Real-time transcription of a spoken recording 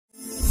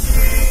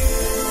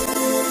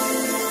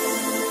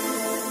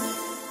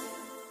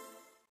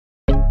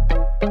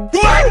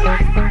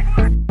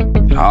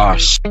Ah,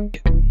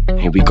 shit.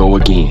 Here we go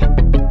again.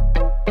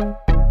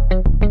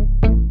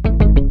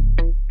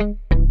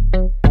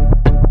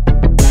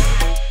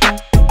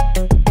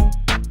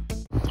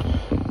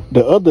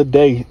 The other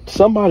day,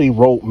 somebody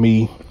wrote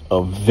me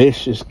a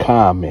vicious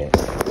comment,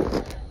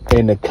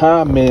 and the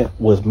comment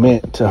was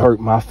meant to hurt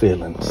my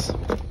feelings.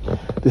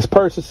 This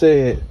person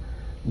said,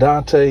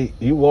 Dante,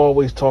 you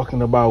always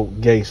talking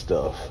about gay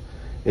stuff.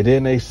 And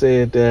then they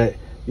said that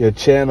your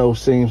channel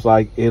seems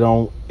like it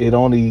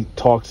only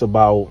talks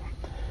about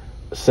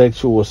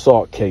sexual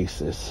assault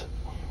cases.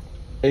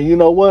 And you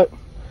know what?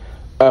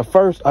 At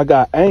first I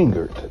got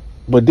angered,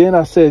 but then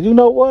I said, you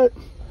know what?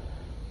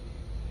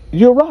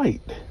 You're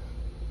right.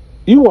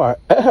 You are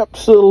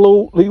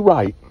absolutely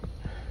right.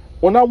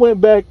 When I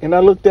went back and I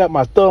looked at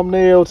my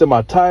thumbnails and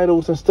my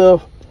titles and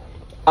stuff,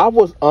 I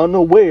was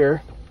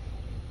unaware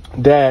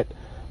that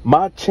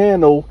my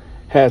channel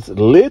has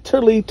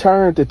literally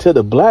turned into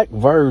the black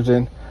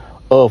version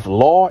of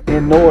Law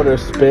and Order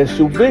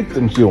Special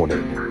Victims Unit.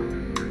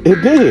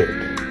 It did.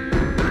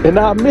 And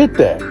I admit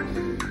that.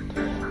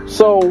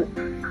 So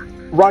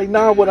right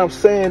now what I'm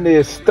saying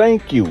is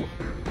thank you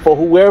for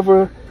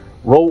whoever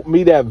wrote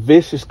me that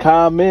vicious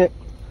comment.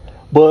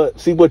 But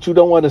see, what you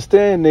don't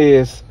understand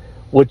is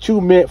what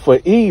you meant for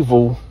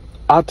evil,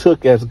 I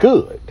took as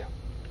good,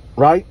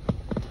 right?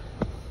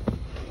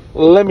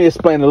 Let me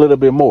explain a little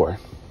bit more.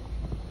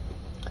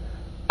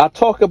 I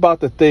talk about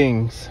the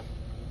things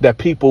that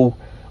people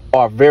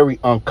are very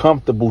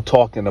uncomfortable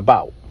talking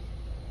about.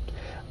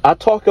 I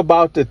talk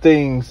about the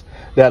things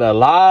that a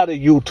lot of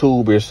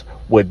YouTubers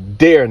would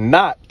dare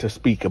not to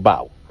speak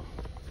about.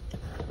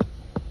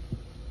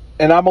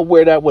 And I'm going to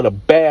wear that with a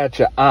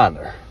badge of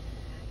honor.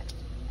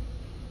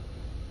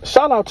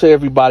 Shout out to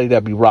everybody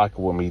that be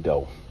rocking with me,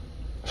 though.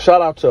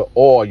 Shout out to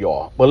all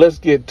y'all. But let's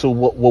get to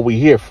what we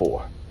here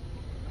for.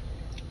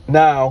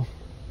 Now,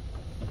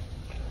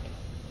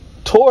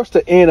 towards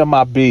the end of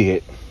my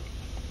bid,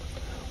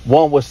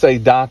 one would say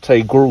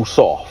Dante grew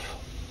soft.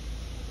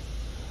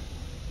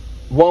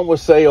 One would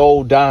say,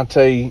 oh,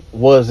 Dante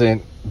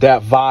wasn't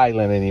that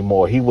violent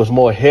anymore. He was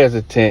more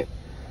hesitant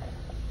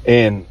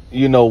and,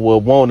 would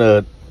want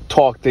to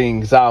talk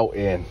things out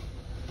and,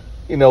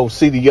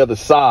 see the other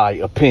side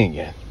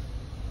opinion.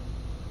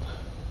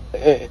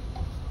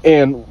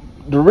 And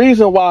the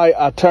reason why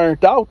I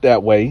turned out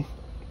that way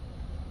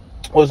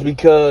was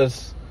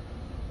because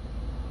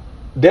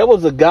there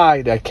was a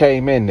guy that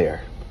came in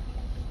there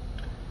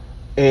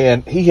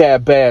and he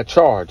had bad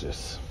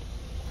charges.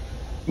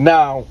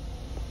 Now,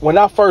 when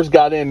I first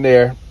got in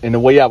there and the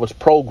way I was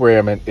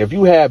programming, if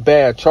you had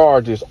bad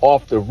charges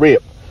off the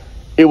rip,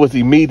 it was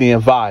immediate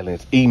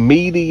violence.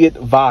 Immediate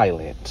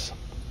violence.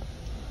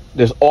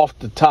 That's off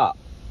the top,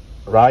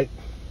 right?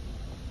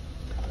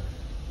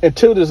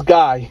 Until this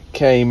guy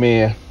came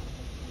in,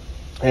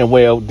 and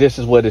well, this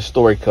is where this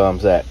story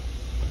comes at.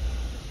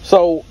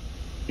 So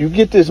you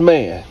get this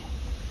man,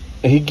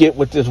 and he get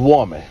with this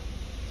woman.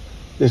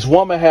 This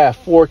woman had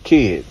 4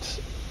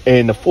 kids,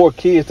 and the 4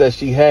 kids that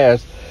she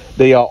has,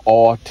 they are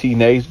all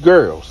teenage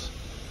girls.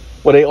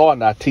 Well, they are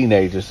not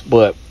teenagers,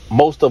 but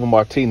most of them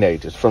are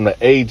teenagers from the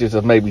ages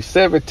of maybe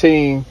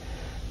 17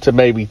 to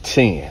maybe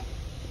 10,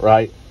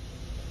 right?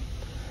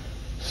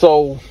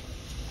 So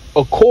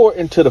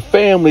according to the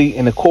family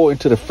and according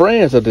to the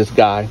friends of this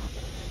guy,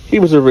 he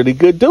was a really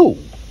good dude.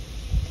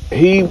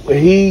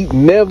 He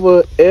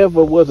never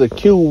ever was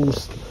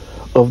accused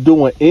of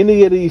doing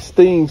any of these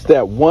things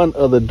that one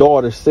of the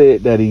daughters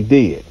said that he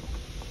did.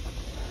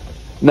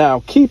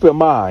 Now, keep in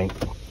mind,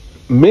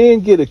 men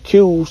get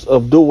accused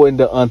of doing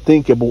the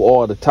unthinkable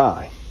all the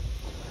time.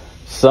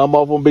 Some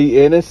of them be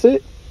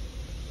innocent,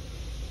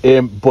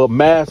 but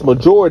mass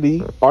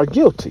majority are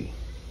guilty.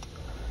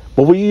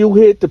 But when you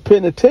hit the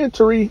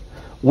penitentiary,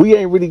 we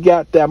ain't really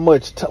got that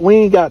much we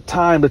ain't got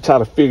time to try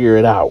to figure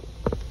it out,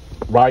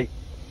 right?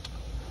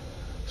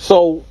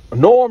 So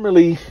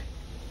normally,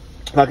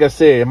 like I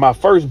said, in my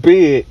first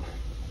bid,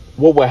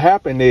 what would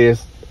happen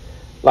is,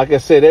 like I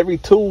said, every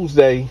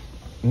Tuesday,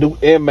 new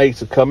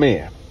inmates would come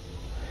in.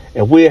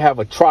 And we'll have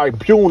a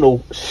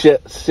tribunal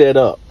set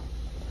up.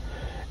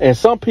 And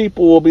some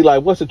people will be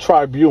like, what's a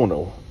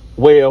tribunal?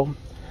 Well,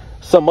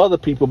 some other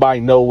people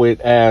might know it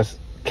as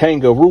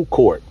kangaroo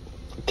court.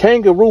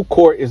 Kangaroo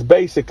court is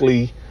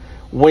basically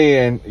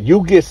when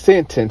you get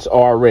sentenced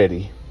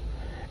already.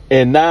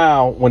 And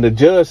now when the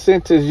judge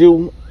sentences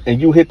you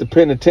and you hit the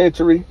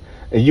penitentiary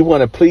and you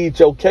want to plead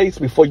your case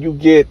before you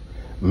get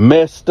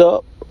messed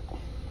up,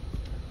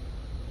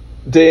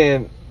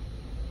 then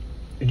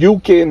you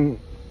can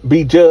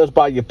be judged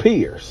by your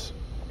peers.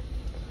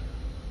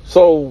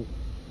 So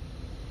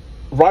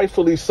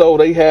rightfully so,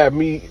 they had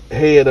me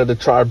head of the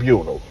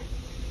tribunal.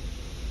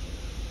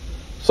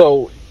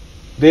 So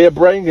they'll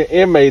bring an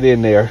inmate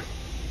in there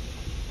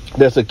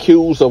that's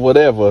accused of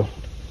whatever,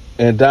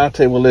 and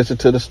Dante will listen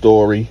to the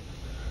story,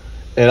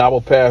 and I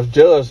will pass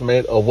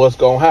judgment of what's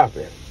going to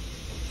happen.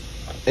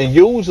 And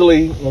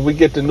usually when we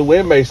get the new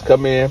inmates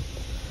come in,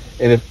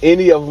 and if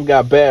any of them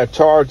got bad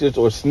charges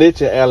or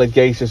snitching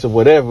allegations or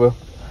whatever,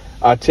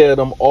 I tell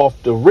them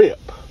off the rip,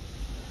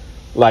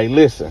 Like,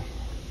 listen,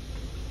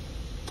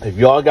 if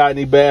y'all got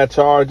any bad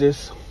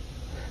charges,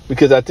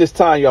 because at this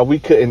time, y'all, we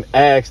couldn't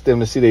ask them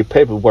to see their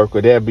paperwork, or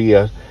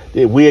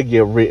it will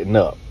get written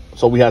up.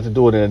 So we had to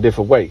do it in a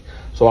different way.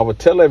 So I would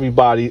tell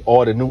everybody,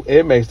 all the new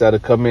inmates that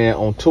would come in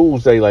on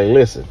Tuesday, like,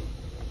 listen,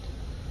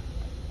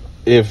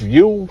 if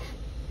you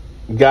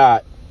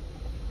got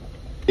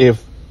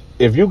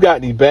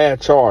any bad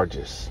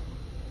charges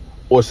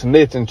or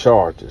snitching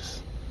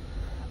charges,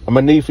 I'm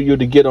gonna need for you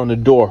to get on the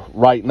door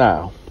right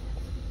now.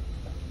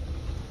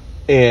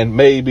 And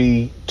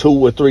maybe 2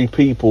 or 3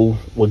 people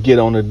will get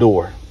on the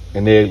door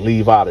and they'll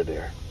leave out of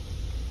there.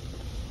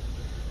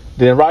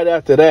 Then right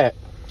after that,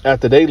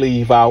 after they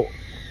leave out,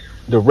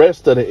 the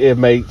rest of the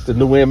inmates, the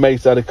new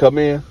inmates that have come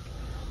in,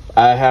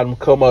 I had them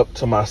come up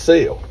to my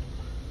cell.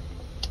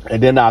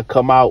 And then I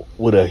come out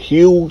with a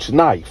huge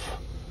knife.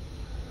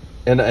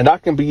 And I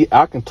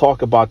can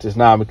talk about this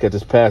now because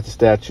it's past the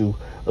statute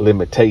of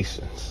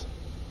limitations.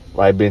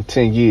 Right, it's been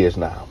 10 years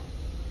now.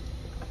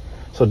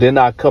 So then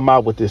I come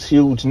out with this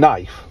huge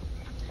knife,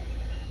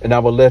 and I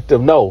will let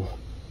them know,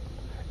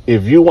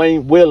 if you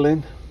ain't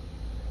willing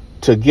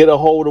to get a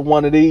hold of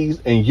one of these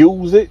and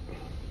use it,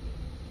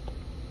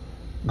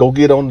 go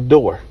get on the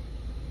door.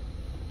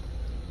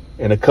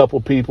 And a couple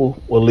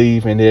people will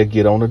leave and they'll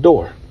get on the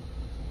door.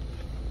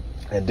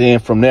 And then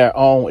from there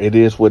on, it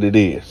is what it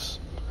is.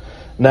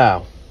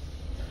 Now,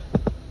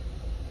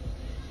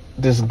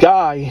 this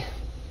guy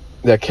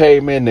that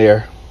came in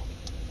there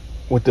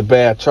with the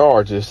bad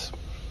charges,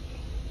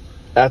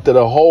 after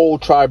the whole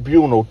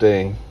tribunal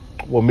thing,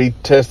 with me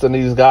testing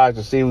these guys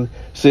to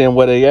seeing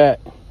where they at,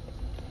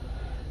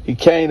 he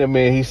came to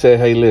me and he said,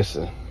 hey,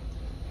 listen,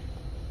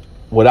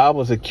 what I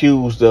was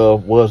accused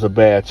of was a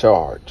bad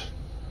charge.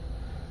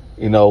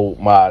 You know,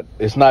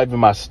 it's not even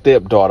my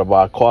stepdaughter, but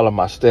I call her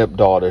my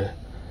stepdaughter.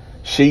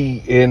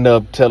 She ended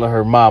up telling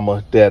her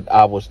mama that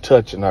I was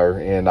touching her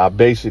and I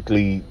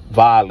basically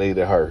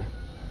violated her.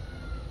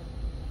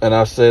 And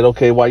I said,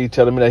 okay, why you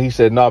telling me that? He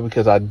said, no,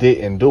 because I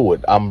didn't do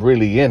it. I'm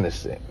really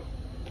innocent.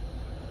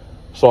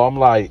 So I'm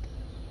like,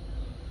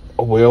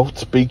 well,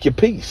 speak your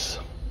piece.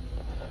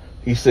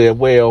 He said,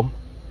 well,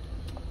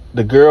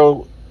 the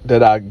girl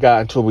that I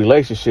got into a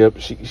relationship,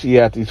 she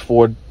had these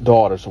 4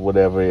 daughters or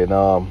whatever,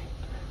 and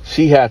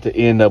she had to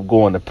end up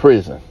going to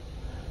prison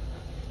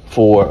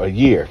for a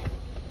year.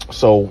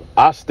 So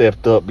I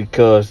stepped up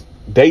because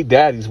they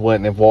daddies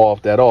wasn't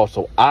involved at all.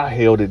 So I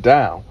held it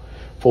down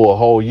for a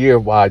whole year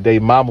while they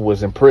mama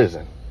was in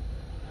prison.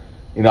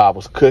 You know, I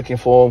was cooking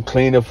for them,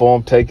 cleaning for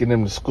them, taking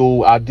them to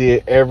school. I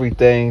did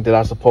everything that I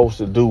was supposed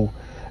to do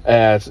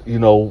as, you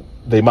know,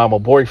 they mama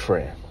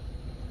boyfriend.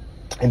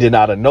 And then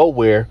out of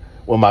nowhere,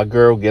 when my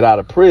girl get out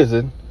of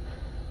prison,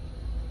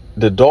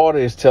 the daughter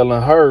is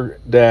telling her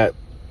that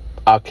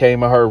I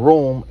came in her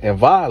room and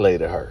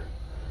violated her.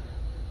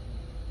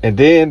 And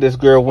then this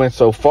girl went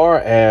so far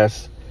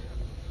as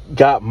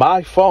got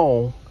my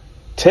phone,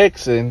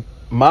 texting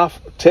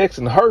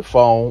her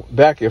phone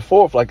back and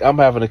forth like I'm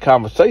having a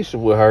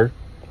conversation with her,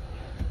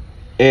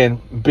 and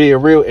being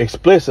real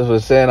explicit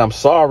and saying I'm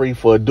sorry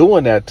for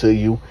doing that to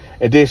you,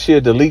 and then she'll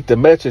delete the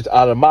message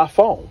out of my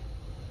phone.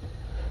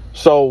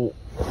 So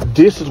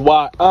this is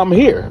why I'm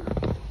here.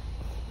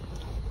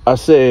 I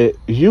said,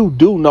 you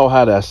do know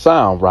how that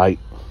sound, right?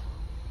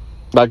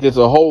 Like it's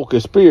a whole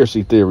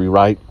conspiracy theory,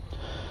 right?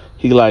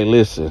 He like,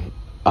 listen,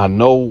 I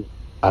know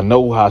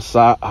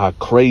how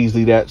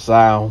crazy that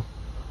sound,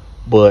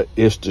 but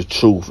it's the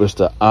truth. It's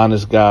the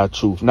honest God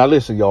truth. Now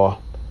listen, y'all.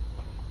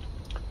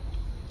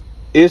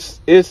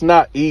 It's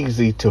not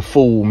easy to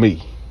fool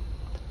me.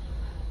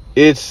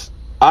 I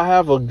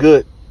have a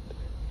good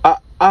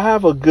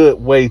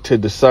way to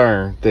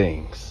discern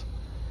things.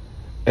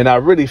 And I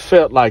really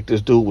felt like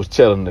this dude was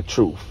telling the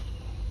truth.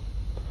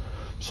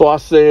 So I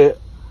said,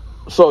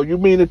 so you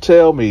mean to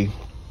tell me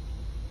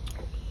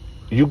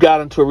you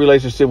got into a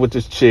relationship with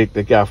this chick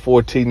that got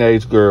 4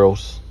 teenage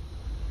girls,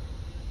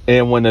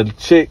 and when the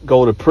chick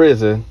go to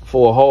prison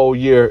for a whole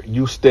year,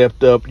 you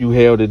stepped up, you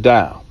held it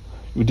down.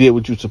 You did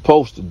what you're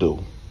supposed to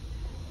do.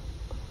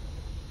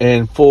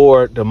 And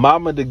for the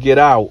mama to get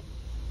out,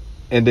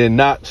 and then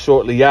not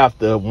shortly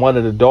after, one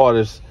of the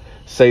daughters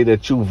say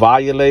that you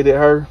violated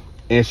her,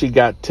 and she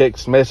got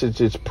text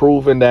messages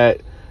proving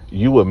that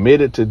you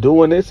admitted to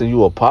doing this and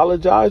you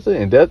apologizing,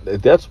 and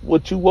that's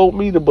what you want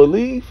me to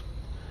believe?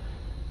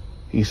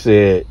 He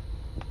said,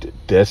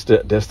 that's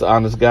the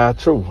honest God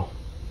truth.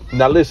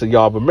 Now listen,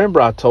 y'all, remember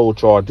I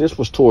told y'all this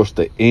was towards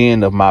the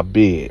end of my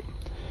bid.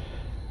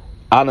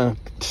 I done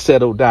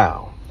settled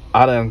down.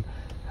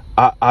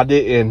 I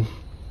didn't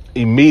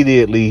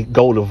immediately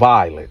go to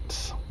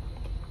violence.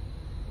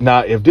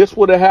 Now, if this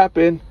would have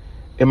happened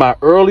in my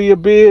earlier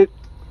bid,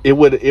 it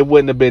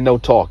wouldn't have been no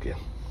talking.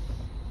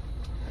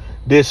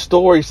 This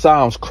story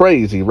sounds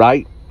crazy,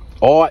 right?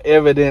 All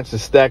evidence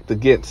is stacked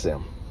against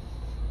him.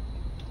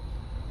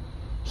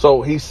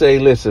 So he say,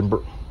 listen,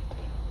 bro,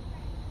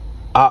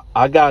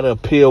 I got an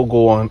appeal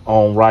going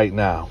on right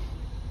now.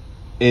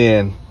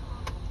 And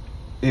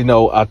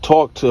I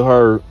talked to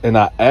her and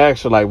I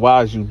asked her, like,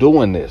 why is you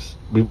doing this?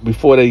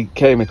 Before they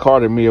came and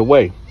carted me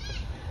away.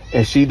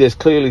 And she just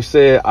clearly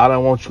said, I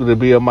don't want you to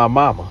be with my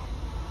mama.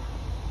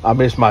 I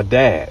miss my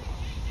dad.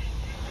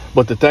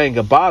 But the thing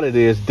about it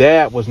is,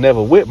 dad was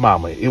never with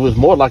mama. It was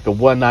more like a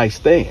one night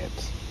stand.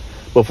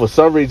 But for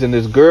some reason,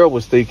 this girl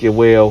was thinking,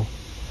 well,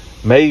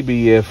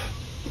 maybe if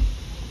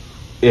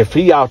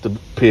he out the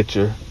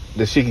picture,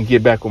 that she can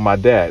get back with my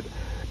dad.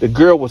 The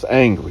girl was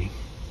angry.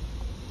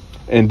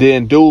 And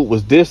then dude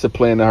was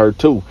disciplining her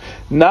too.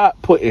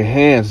 Not putting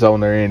hands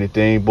on her or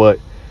anything, but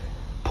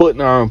putting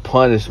her in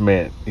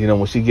punishment,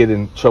 when she get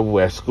in trouble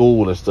at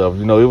school and stuff.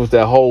 It was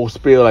that whole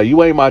spiel, like,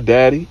 you ain't my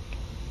daddy,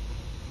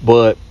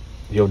 but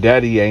your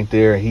daddy ain't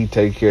there and he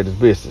take care of this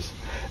business.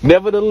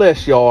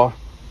 Nevertheless, y'all,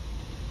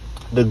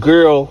 the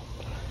girl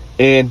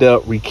ended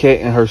up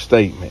recanting her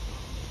statement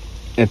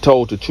and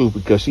told the truth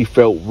because she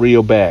felt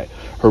real bad.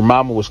 Her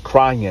mama was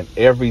crying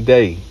every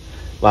day.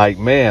 Like,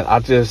 man, I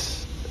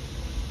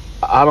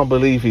don't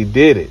believe he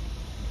did it.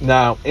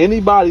 Now,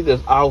 anybody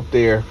that's out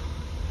there,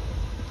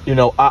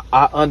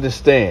 I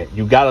understand.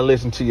 You got to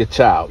listen to your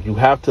child. You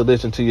have to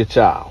listen to your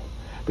child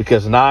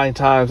because 9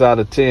 times out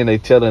of 10, they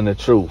telling the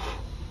truth.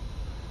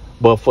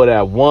 But for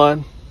that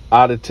 1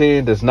 out of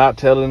 10 that's not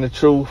telling the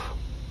truth,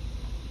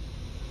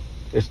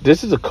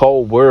 this is a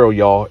cold world,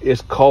 y'all.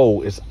 It's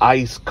cold. It's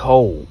ice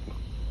cold.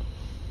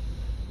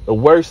 The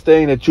worst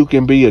thing that you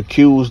can be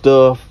accused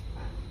of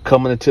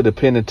coming into the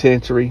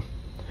penitentiary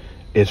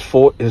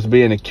is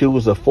being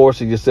accused of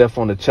forcing yourself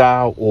on a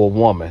child or a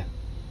woman.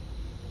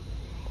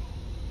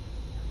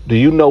 Do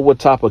you know what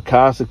type of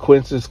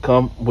consequences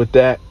come with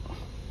that?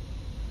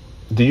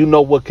 Do you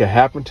know what could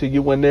happen to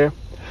you in there?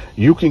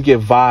 You can get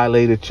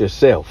violated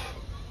yourself.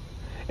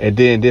 And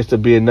then this will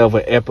be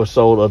another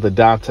episode of the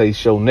Donta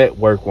Show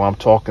Network where I'm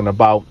talking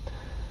about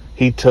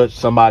he touched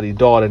somebody's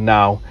daughter.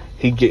 Now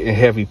he getting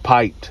heavy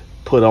piped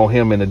put on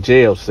him in a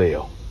jail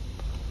cell.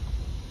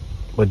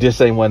 But this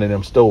ain't one of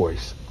them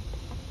stories.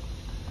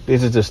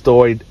 This is the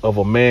story of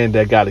a man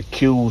that got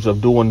accused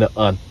of doing the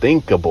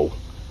unthinkable,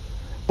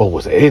 but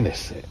was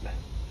innocent.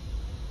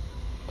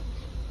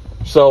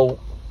 So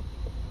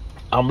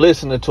I'm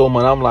listening to him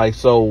and I'm like,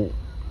 so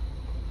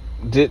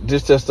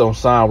this just don't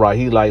sound right.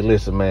 He like,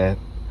 listen, man,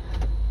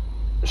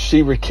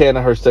 she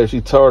recanted her statement.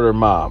 She told her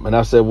mom. And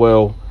I said,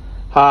 well,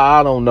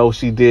 I don't know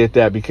she did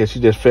that because she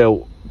just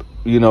felt,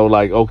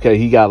 like, okay,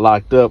 he got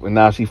locked up and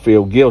now she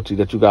feel guilty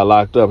that you got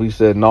locked up. He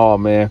said, no,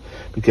 man,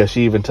 because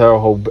she even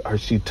told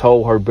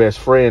her best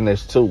friend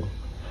this too.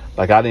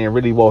 Like, I didn't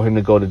really want him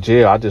to go to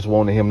jail. I just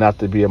wanted him not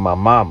to be in my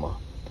mama.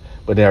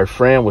 But then her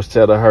friend was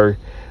telling her,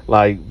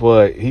 like,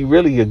 but he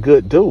really a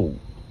good dude.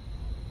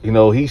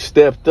 He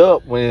stepped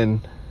up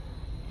when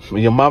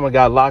your mama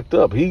got locked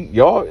up.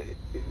 Y'all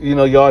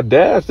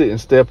dads didn't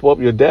step up.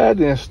 Your dad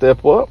didn't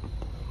step up.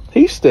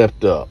 He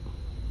stepped up.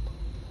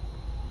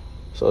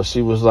 So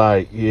she was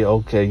like, yeah,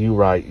 okay, you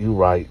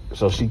right.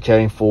 So she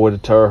came forward to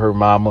tell her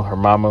mama. Her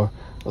mama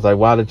was like,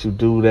 why did you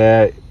do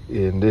that?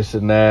 And this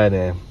and that.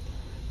 And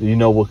do you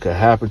know what could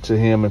happen to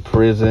him in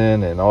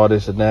prison and all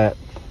this and that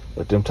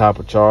with them type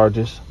of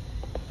charges?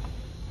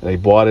 And they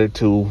brought it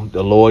to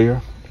the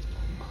lawyer,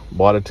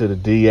 brought it to the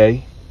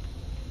DA.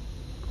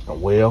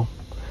 Well,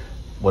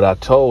 what I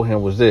told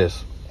him was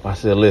this. I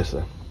said,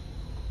 listen,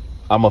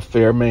 I'm a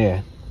fair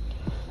man.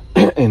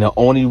 And the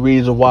only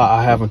reason why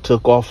I haven't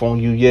took off on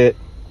you yet,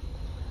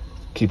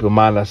 keep in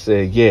mind I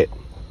said yet,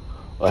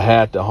 I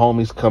had the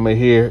homies come in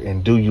here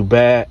and do you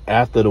bad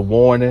after the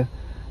warning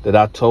that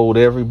I told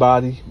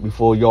everybody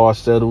before y'all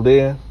settled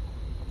in,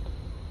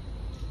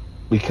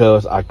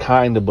 because I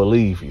kind of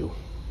believe you.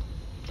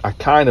 I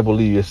kind of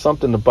believe you. There's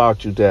something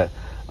about you that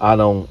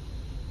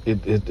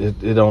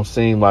it don't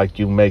seem like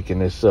you making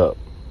this up,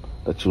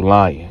 that you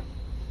lying.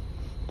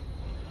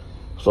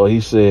 So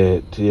he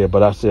said, yeah,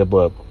 but I said,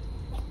 but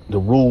the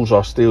rules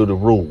are still the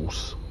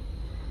rules.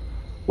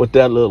 What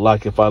that look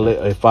like if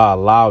I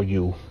allow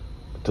you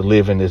to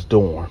live in this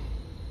dorm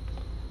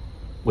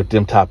with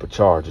them type of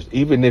charges,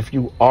 even if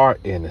you are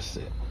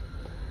innocent?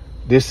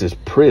 This is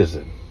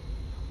prison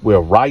where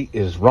right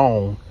is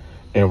wrong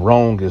and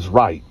wrong is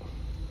right.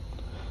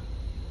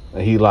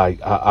 And he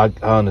like, I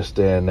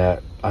understand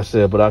that. I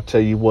said, but I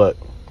tell you what,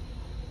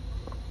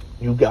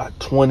 you got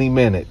 20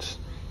 minutes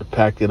to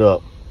pack it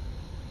up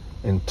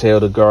and tell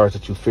the guards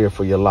that you fear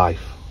for your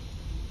life.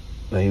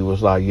 And he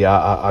was like, yeah,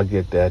 I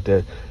get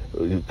that.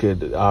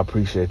 I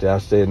appreciate that. I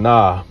said,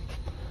 nah,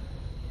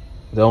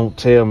 don't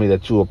tell me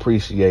that you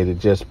appreciate it.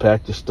 Just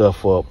pack your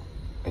stuff up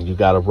and you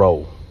got to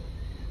roll.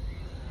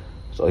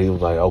 So he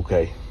was like,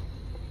 okay.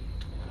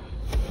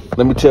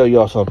 Let me tell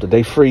y'all something.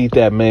 They freed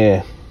that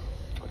man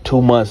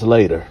 2 months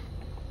later.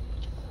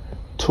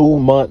 2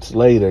 months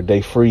later,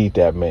 they freed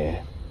that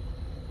man.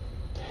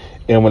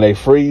 And when they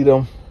freed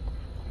him,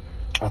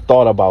 I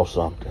thought about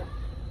something.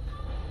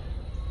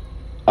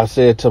 I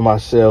said to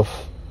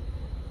myself,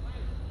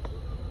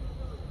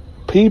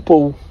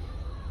 people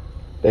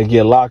that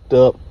get locked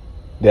up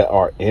that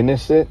are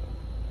innocent,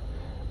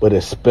 but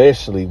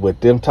especially with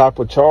them type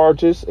of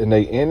charges and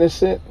they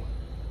innocent,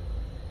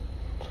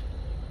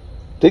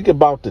 Think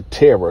about the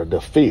terror,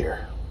 the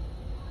fear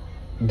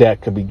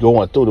that could be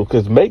going through them.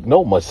 Because make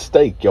no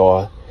mistake,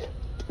 y'all,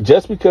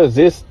 just because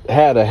this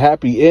had a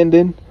happy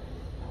ending,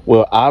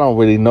 well, I don't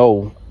really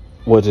know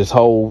what his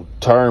whole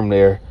term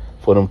there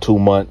for them 2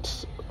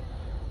 months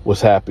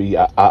was happy.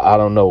 I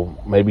don't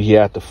know. Maybe he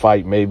had to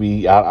fight.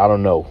 Maybe, I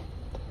don't know,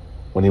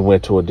 when he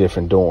went to a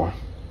different dorm.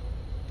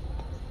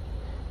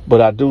 But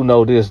I do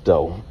know this,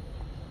 though.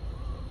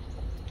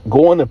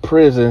 Going to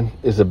prison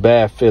is a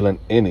bad feeling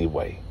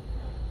anyway.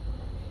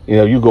 You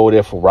know, you go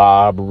there for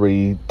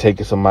robbery,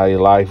 taking somebody's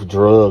life,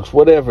 drugs,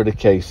 whatever the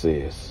case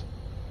is.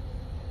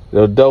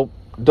 You know,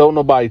 don't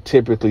nobody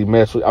typically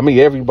mess with. I mean,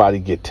 everybody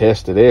get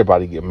tested,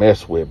 everybody get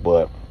messed with,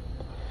 but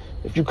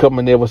if you come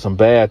in there with some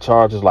bad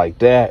charges like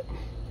that,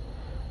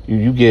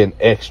 you getting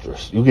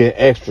extras. You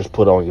getting extras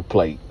put on your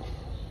plate.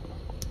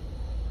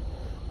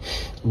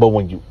 But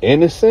when you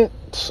innocent,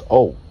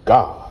 oh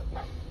God.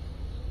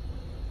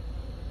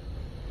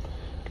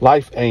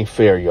 Life ain't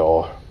fair,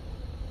 y'all.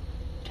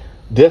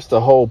 That's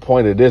the whole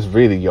point of this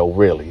video,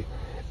 really,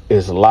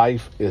 is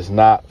life is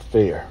not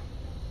fair.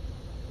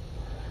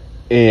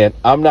 And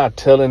I'm not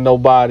telling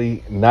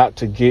nobody not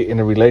to get in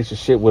a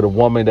relationship with a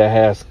woman that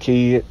has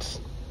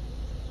kids.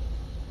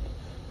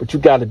 But you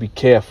got to be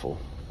careful.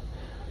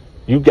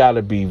 You got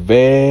to be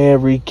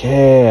very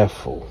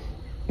careful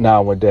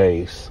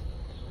nowadays.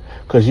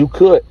 Because you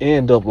could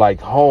end up like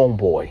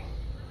homeboy.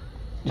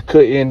 You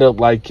could end up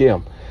like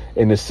him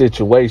in the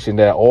situation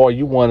that all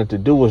you wanted to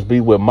do was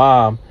be with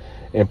mom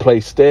and play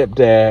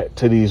stepdad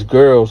to these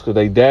girls because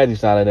they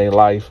daddy's not in their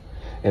life.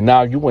 And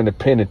now you in the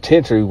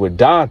penitentiary with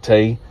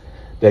Donta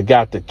that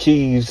got the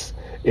keys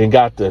and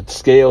got the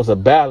scales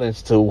of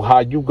balance to how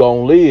you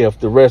gonna live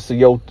the rest of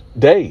your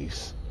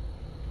days.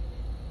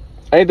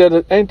 Ain't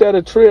that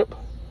a trip?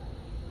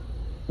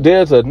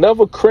 There's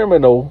another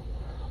criminal,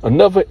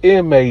 another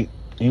inmate.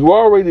 You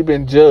already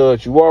been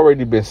judged. You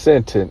already been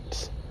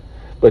sentenced.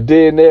 But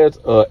then there's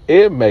an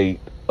inmate,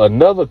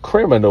 another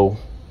criminal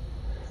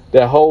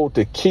that hold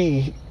the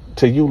key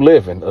to you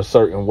living a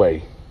certain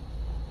way.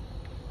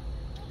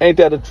 Ain't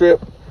that a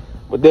trip?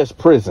 But that's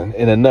prison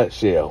in a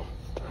nutshell.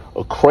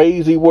 A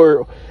crazy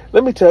world.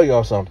 Let me tell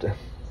y'all something.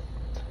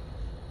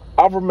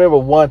 I remember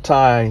one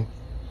time,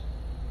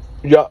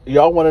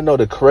 y'all want to know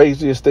the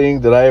craziest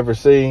thing that I ever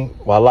seen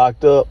while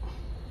locked up?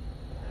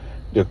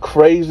 The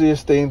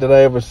craziest thing that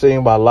I ever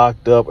seen while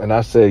locked up, and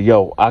I said,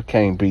 yo, I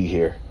can't be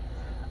here.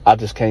 I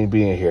just can't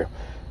be in here.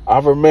 I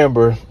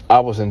remember I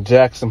was in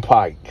Jackson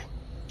Pike.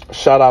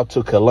 Shout out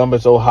to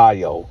Columbus,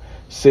 Ohio,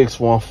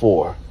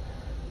 614,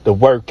 the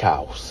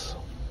workhouse.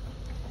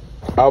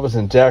 I was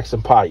in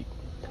Jackson Pike.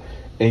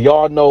 And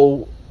y'all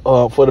know,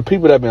 for the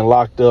people that have been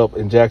locked up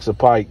in Jackson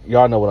Pike,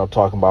 y'all know what I'm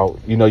talking about.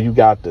 You know, you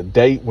got the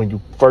day when you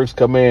first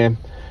come in,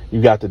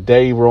 you got the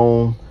day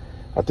room.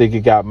 I think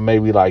it got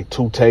maybe like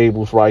 2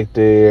 tables right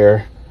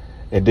there.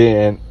 And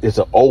then it's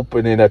an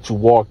opening that you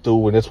walk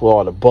through, and that's where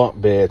all the bunk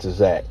beds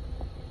is at.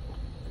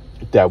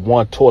 That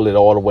one toilet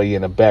all the way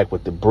in the back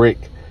with the brick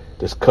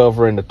that's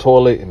covering the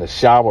toilet, and the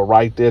shower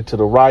right there to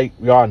the right.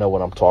 Y'all know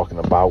what I'm talking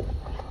about.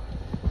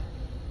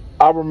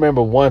 I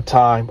remember one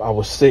time I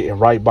was sitting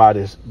right by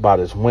this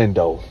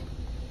window,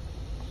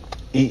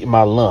 eating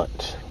my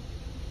lunch.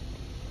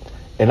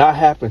 And I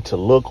happened to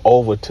look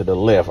over to the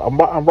left.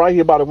 I'm right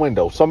here by the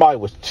window. Somebody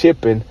was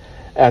chipping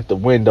at the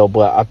window,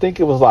 but I think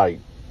it was like,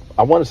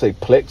 I want to say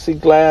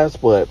plexiglass,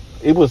 but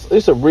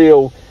it's a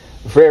real,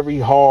 very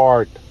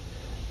hard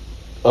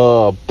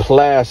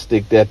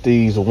plastic that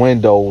these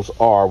windows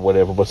are,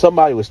 whatever. But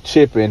somebody was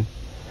chipping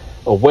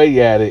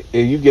away at it,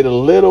 and you get a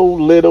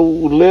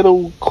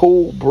little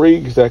cool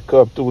breeze that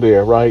come through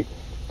there, right?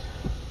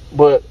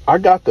 But I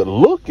got to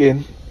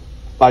looking,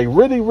 like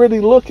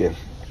really looking.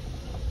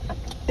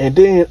 And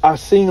then I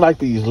seen like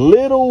these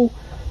little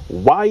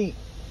white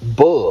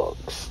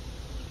bugs,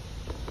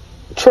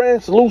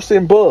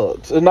 translucent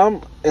bugs, and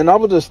I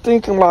was just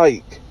thinking,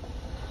 like,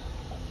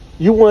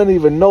 you wouldn't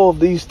even know if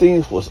these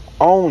things was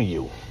on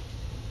you.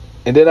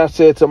 And then I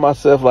said to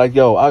myself, like,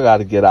 yo, I got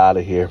to get out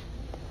of here.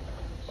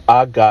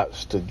 I got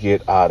to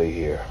get out of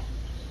here.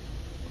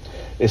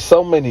 There's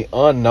so many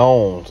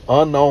unknown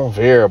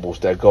variables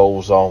that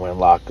goes on in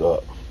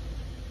lockup.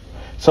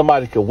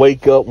 Somebody could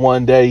wake up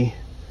one day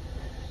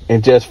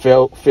and just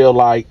feel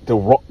like the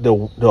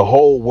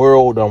whole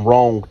world done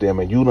wronged them,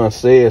 and you done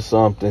said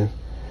something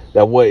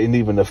that wasn't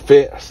even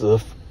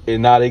offensive,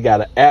 and now they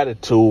got an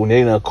attitude, and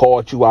they done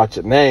called you out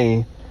your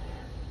name,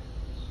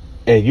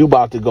 and you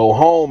about to go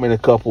home in a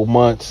couple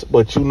months,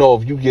 but you know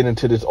if you get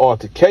into this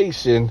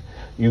altercation,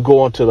 you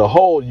go into the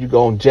hole, you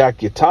gonna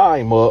jack your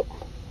time up,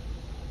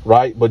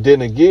 right? But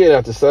then again,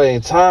 at the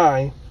same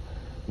time,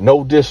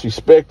 no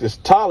disrespect is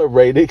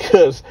tolerated,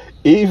 because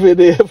even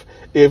if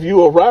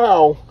you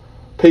around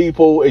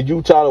people and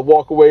you try to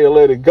walk away and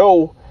let it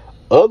go,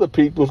 other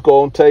people's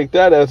gonna take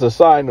that as a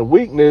sign of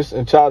weakness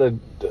and try to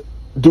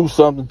do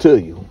something to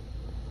you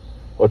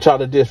or try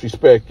to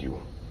disrespect you.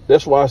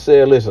 That's why I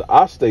said, listen,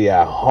 I stay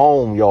at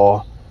home,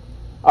 y'all.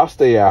 I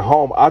stay at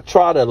home. I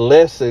try to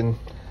lessen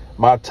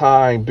my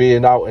time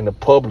being out in the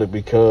public,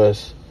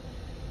 because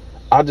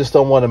I just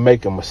don't want to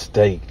make a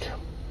mistake.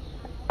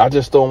 I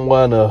just don't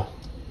want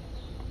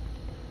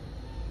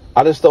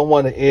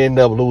to end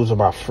up losing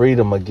my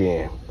freedom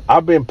again.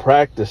 I've been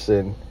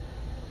practicing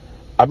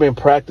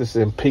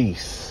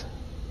peace.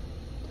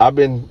 I've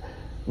been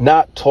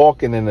not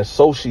talking and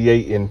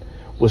associating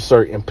with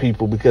certain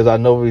people because I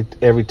know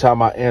every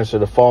time I answer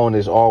the phone,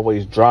 there's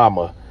always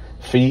drama,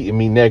 feeding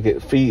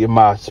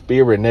my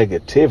spirit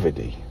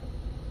negativity.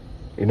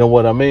 You know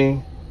what I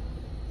mean?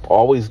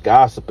 Always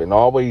gossiping,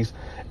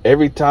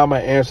 every time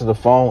I answer the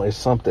phone, it's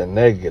something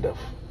negative.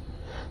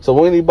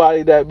 So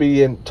anybody that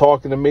be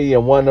talking to me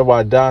and wonder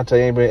why Donta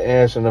ain't been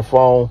answering the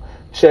phone,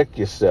 check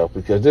yourself,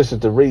 because this is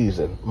the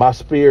reason. My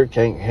spirit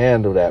can't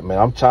handle that, man.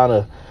 I'm trying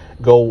to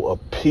go a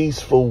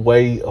peaceful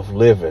way of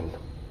living.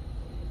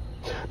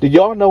 Do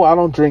y'all know I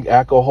don't drink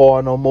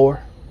alcohol no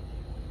more?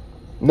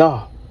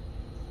 Nah,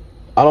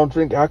 I don't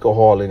drink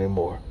alcohol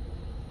anymore.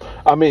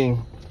 I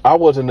mean, I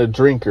wasn't a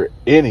drinker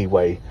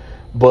anyway,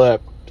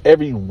 but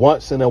every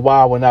once in a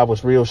while when I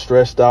was real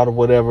stressed out or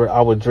whatever, I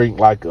would drink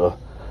like a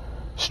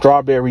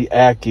strawberry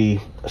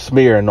Aki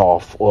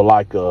Smirnoff, or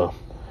like a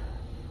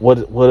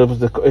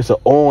it's an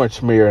orange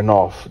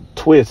Smirnoff,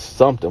 twist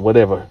something,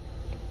 whatever.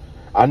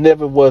 I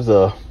never was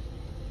a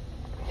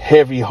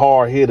heavy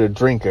hard hitter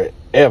drinker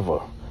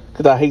ever,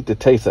 because I hate the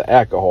taste of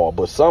alcohol.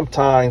 But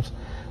sometimes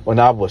when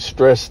I was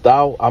stressed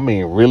out, I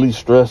mean really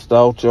stressed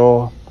out,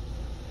 y'all,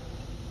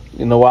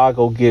 I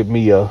go get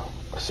me a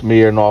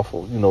Smirnoff,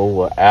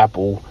 an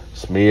apple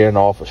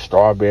Smirnoff, a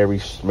strawberry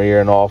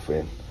Smirnoff,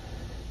 and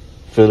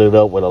fill it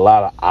up with a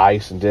lot of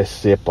ice and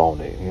just sip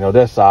on it.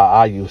 That's how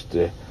I used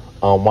to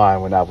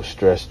unwind when I was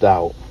stressed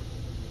out.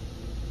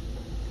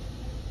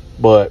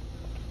 But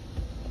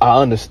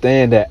I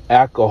understand that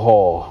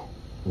alcohol,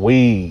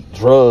 weed,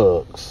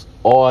 drugs,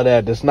 all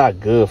that's not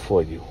good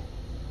for you.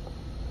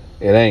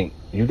 It ain't.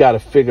 You got to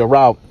figure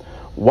out,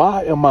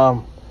 why am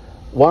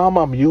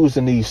I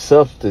using these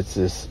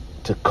substances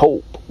to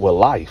cope with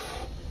life?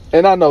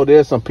 And I know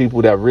there's some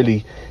people that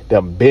really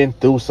been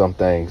through some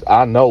things.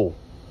 I know.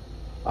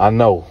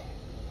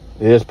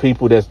 There's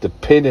people that's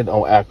dependent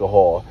on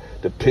alcohol,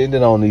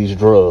 dependent on these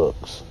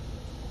drugs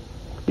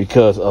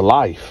because of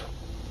life,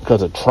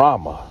 because of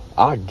trauma.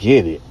 I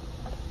get it.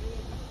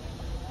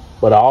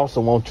 But I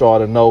also want y'all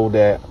to know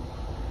that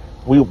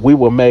we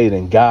were made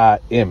in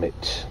God's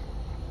image.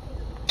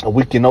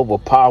 We can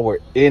overpower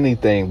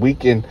anything. We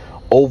can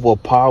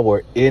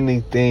overpower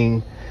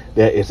anything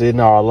that is in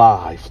our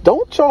lives.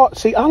 Don't y'all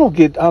see?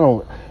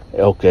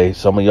 Okay,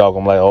 some of y'all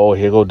gonna be like, oh,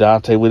 here go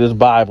Donta with his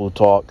Bible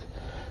talk.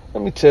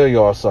 Let me tell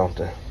y'all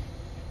something.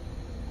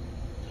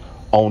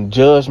 On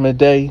Judgment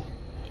Day,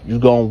 you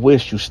gonna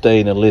wish you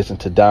stayed and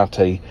listened to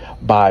Donta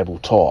Bible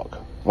talk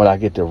when I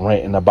get to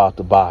ranting about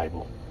the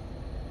Bible.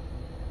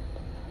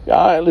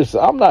 All right,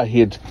 listen, I'm not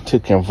here to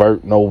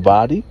convert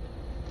nobody.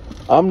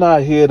 I'm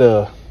not here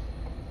to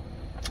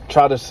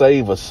try to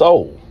save a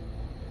soul.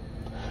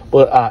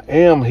 But I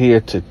am here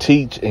to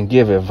teach and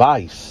give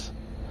advice.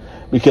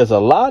 Because a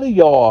lot of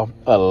y'all,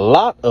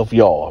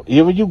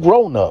 even you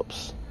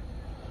grown-ups,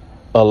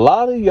 a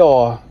lot of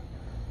y'all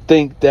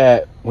think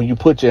that when you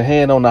put your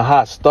hand on the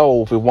hot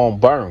stove, it won't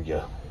burn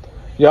you.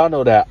 Y'all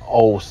know that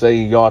old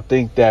saying, y'all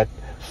think that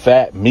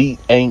fat meat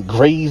ain't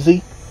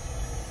greasy.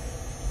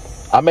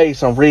 I made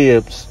some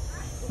ribs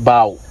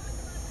about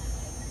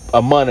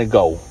a month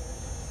ago.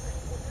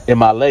 And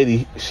my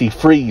lady, she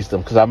freezed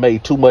them because I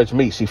made too much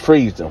meat. She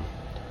freezed them.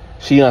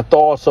 She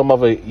unthawed some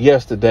of it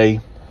yesterday.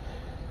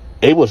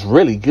 It was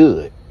really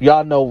good.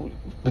 Y'all know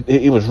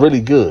it was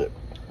really good.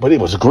 But it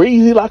was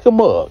greasy like a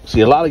mug. See,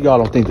 a lot of y'all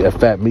don't think that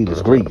fat meat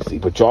is greasy,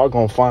 but y'all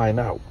gonna find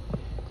out.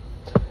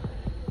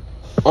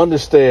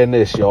 Understand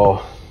this,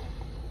 y'all.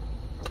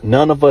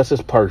 None of us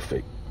is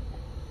perfect.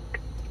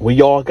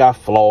 We all got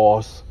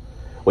flaws.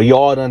 We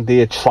all done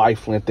did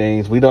trifling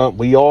things. We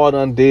all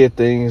done did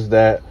things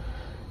that,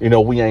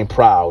 we ain't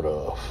proud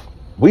of.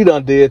 We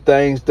done did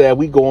things that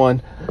we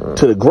going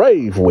to the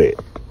grave with,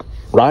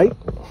 right?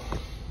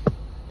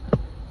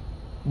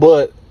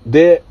 But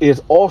there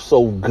is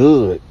also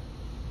good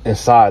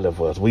inside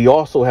of us. We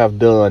also have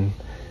done,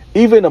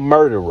 even a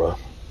murderer,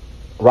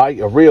 right?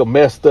 A real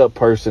messed up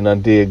person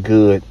done did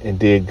good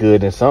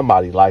in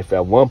somebody's life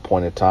at one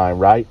point in time,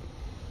 right?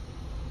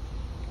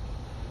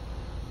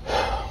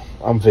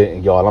 I'm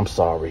venting, y'all. I'm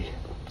sorry.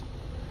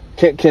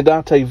 Can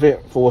Donta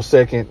vent for a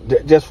second?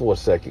 Just for a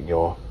second,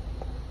 y'all.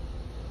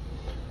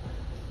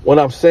 What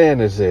I'm saying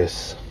is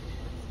this.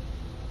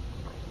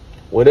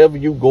 Whatever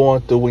you're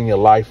going through in your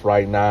life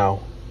right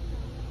now,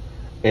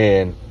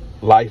 and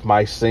life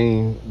might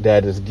seem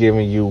that is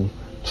giving you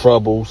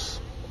troubles,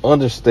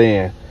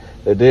 understand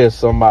that there's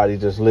somebody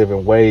just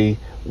living way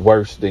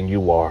worse than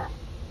you are.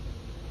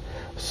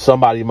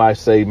 Somebody might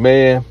say,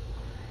 man,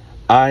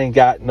 I ain't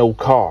got no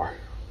car,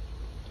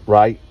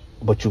 right?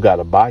 But you got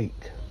a bike.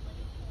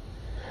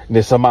 And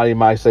then somebody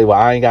might say, well,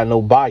 I ain't got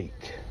no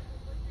bike,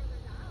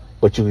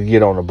 but you can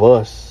get on a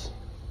bus.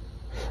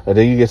 And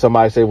then you get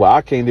somebody say, well,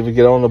 I can't even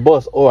get on the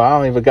bus, or I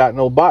don't even got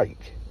no bike,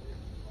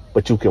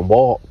 but you can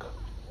walk.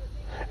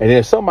 And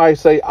then somebody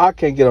say, I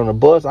can't get on the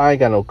bus, I ain't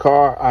got no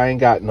car,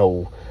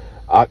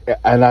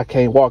 and I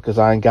can't walk because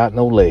I ain't got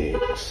no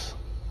legs.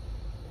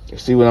 You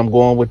see where I'm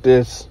going with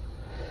this?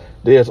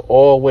 There's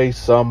always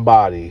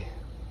somebody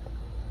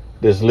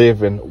that's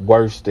living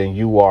worse than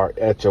you are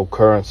at your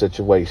current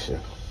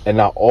situation.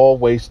 And I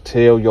always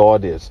tell y'all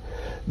this.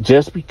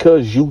 Just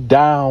because you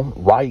down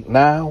right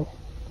now,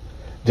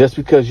 just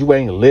because you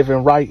ain't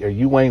living right or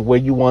you ain't where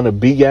you want to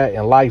be at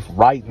in life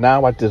right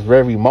now at this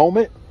very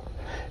moment,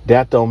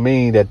 that don't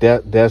mean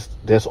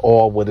that's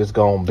all what it's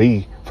going to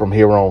be from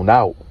here on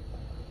out.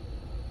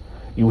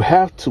 You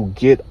have to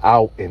get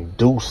out and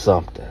do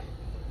something.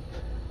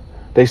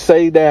 They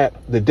say that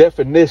the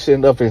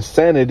definition of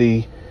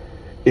insanity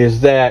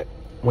is that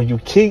when you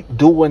keep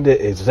doing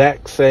the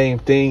exact same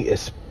thing,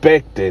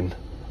 expecting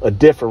a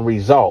different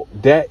result,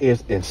 that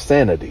is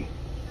insanity.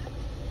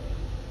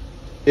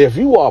 If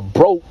you are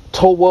broke,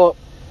 toe up,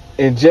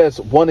 and just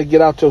want to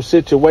get out your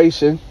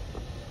situation,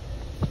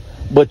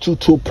 but you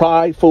too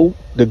prideful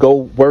to go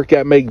work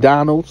at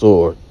McDonald's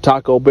or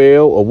Taco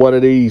Bell or one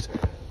of these,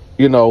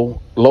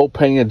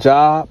 low-paying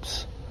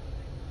jobs,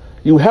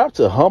 you have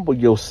to humble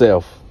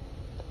yourself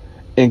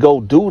and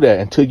go do that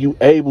until you're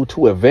able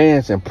to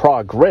advance and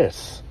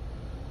progress.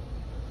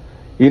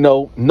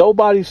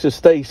 Nobody should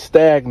stay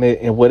stagnant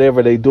in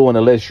whatever they're doing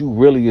unless you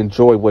really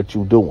enjoy what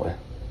you're doing.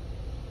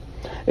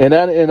 And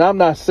I'm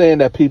not saying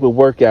that people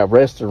work at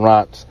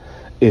restaurants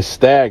is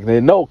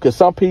stagnant. No, because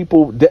some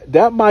people,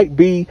 that might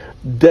be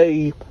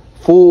their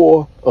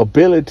full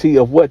ability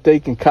of what they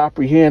can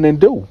comprehend and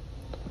do.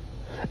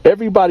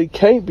 Everybody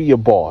can't be a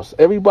boss.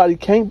 Everybody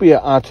can't be an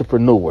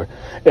entrepreneur.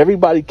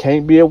 Everybody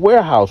can't be a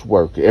warehouse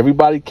worker.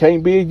 Everybody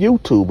can't be a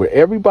YouTuber.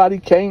 Everybody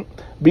can't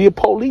be a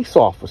police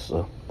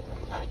officer.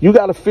 You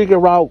got to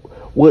figure out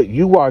what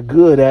you are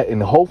good at,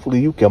 and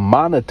hopefully you can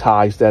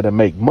monetize that and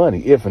make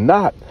money. If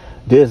not,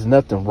 there's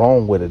nothing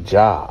wrong with a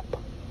job.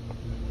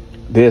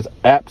 There's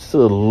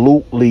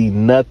absolutely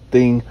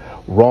nothing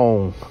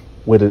wrong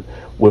with it,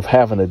 with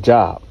having a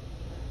job.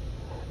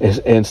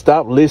 And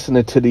stop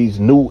listening to these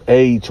new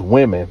age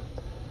women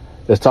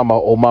that's talking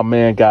about, oh, my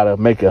man got to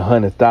make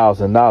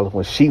 $100,000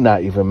 when she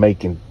not even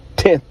making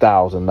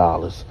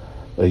 $10,000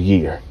 a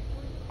year.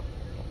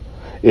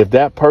 If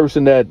that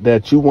person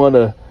that you want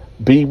to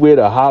be with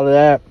or holler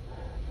at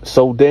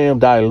so damn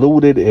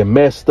diluted and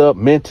messed up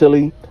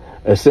mentally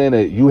and saying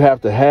that you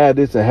have to have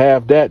this and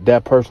have that,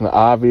 that person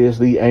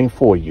obviously ain't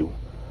for you.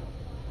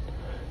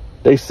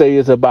 They say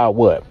it's about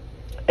what,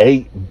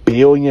 8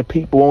 billion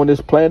people on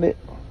this planet.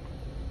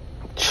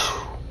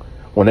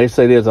 When they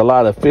say there's a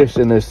lot of fish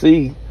in the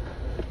sea,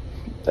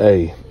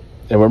 hey,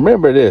 and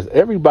remember this,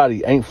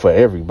 everybody ain't for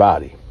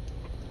everybody.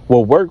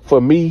 What work for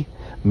me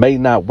may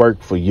not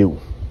work for you.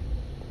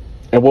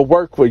 And what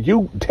work for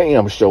you,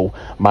 damn sure,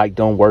 might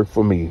don't work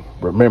for me.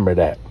 Remember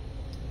that.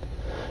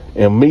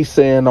 And me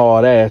saying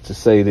all that to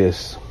say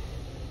this,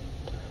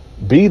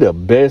 be the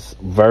best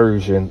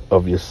version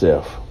of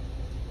yourself.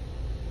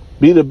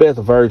 Be the best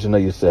version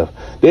of yourself.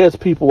 There's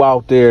people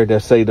out there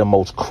that say the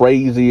most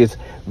craziest,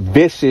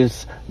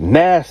 vicious,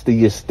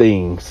 nastiest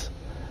things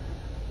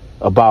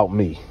about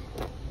me.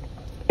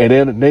 And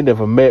then they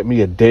never met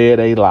me a day of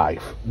their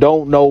life.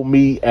 Don't know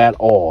me at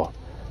all.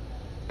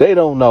 They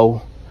don't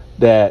know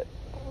that,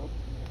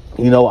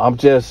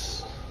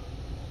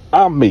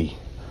 I'm me.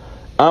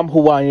 I'm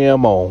who I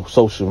am on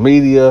social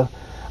media.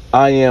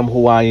 I am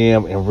who I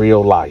am in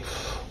real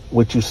life.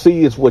 What you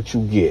see is what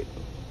you get.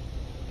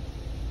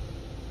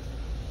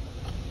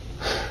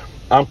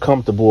 I'm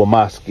comfortable in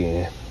my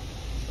skin.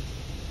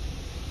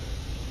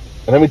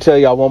 And let me tell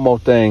y'all one more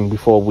thing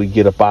before we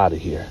get up out of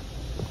here.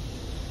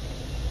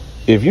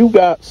 If you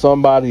got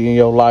somebody in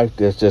your life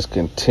that's just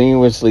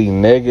continuously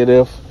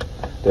negative,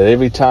 that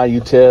every time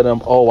you tell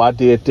them, oh, I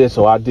did this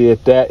or I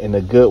did that in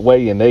a good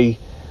way, and they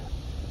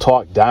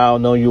talk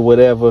down on you,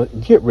 whatever,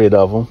 get rid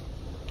of them.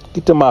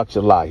 Get them out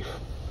your life.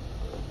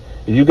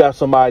 If you got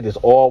somebody that's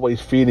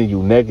always feeding you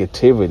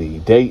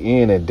negativity day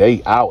in and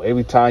day out,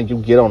 every time you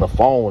get on the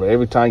phone or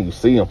every time you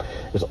see them,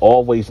 it's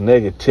always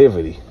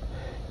negativity.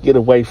 Get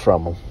away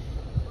from them.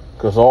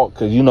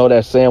 Because you know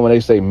that saying when they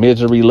say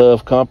misery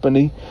love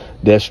company?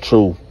 That's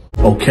true.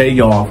 Okay,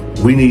 y'all,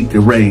 we need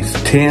to raise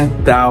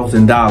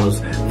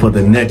 $10,000 for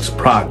the next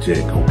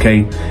project,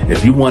 okay?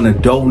 If you want to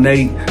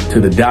donate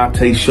to the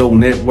Donta Show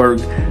Network,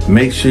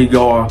 make sure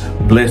y'all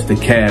bless the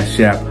Cash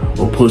App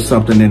or put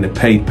something in the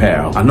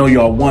PayPal. I know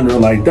y'all wondering,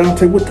 like,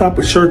 Donta, what type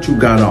of shirt you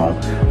got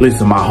on?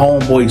 Listen, my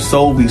homeboy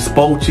Sovi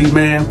Spochi,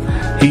 man,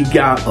 he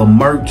got a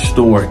merch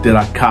store that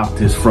I copped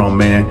this from,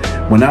 man.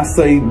 When I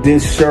say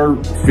this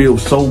shirt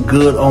feels so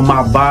good on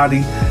my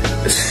body,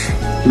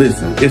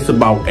 listen, it's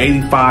about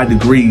 85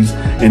 degrees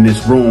in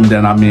this room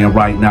that I'm in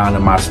right now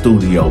in my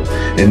studio.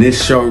 And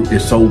this shirt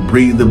is so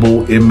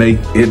breathable,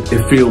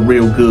 it feel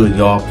real good,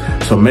 y'all.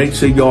 So make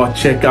sure y'all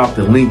check out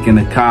the link in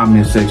the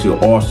comment section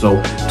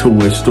also to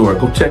his store.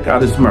 Go check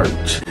out his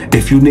merch.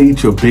 If you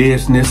need your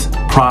business,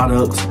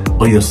 products,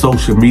 or your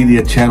social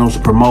media channels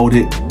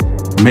promoted,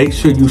 make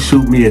sure you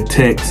shoot me a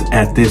text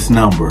at this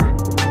number.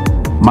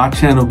 My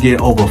channel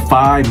get over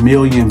 5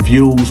 million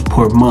views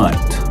per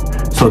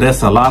month. So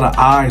that's a lot of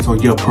eyes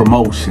on your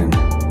promotion.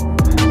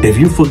 If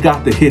you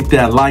forgot to hit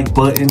that like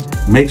button,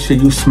 make sure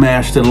you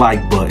smash the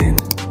like button.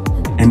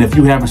 And if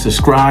you haven't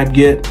subscribed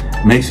yet,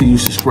 make sure you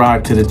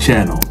subscribe to the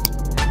channel.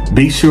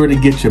 Be sure to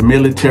get your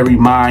Military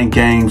Mind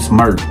Games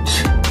merch.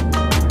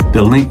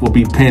 The link will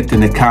be pinned in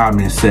the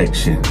comment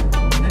section.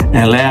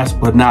 And last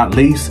but not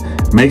least,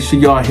 make sure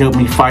y'all help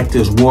me fight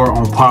this war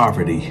on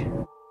poverty.